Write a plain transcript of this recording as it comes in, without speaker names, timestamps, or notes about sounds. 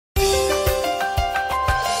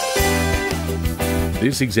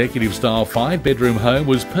This executive-style 5-bedroom home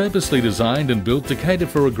was purposely designed and built to cater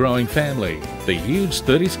for a growing family. The huge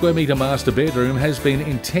 30 square metre master bedroom has been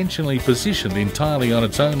intentionally positioned entirely on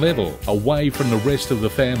its own level, away from the rest of the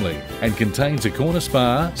family, and contains a corner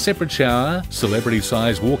spa, separate shower,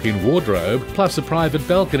 celebrity-sized walk-in wardrobe, plus a private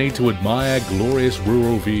balcony to admire glorious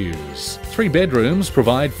rural views. 3 bedrooms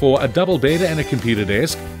provide for a double bed and a computer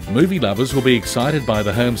desk. Movie lovers will be excited by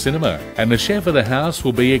the home cinema, and the chef of the house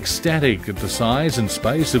will be ecstatic at the size and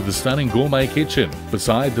space of the stunning gourmet kitchen,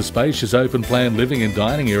 beside the spacious open-plan living and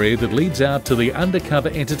dining area that leads out to the undercover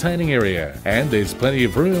entertaining area. And there's plenty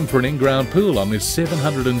of room for an in-ground pool on this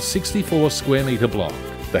 764 square metre block.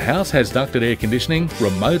 The house has ducted air conditioning,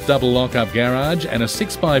 remote double lock-up garage, and a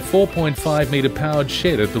 6x 4.5 metre powered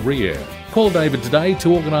shed at the rear. Call David today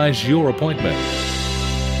to organise your appointment.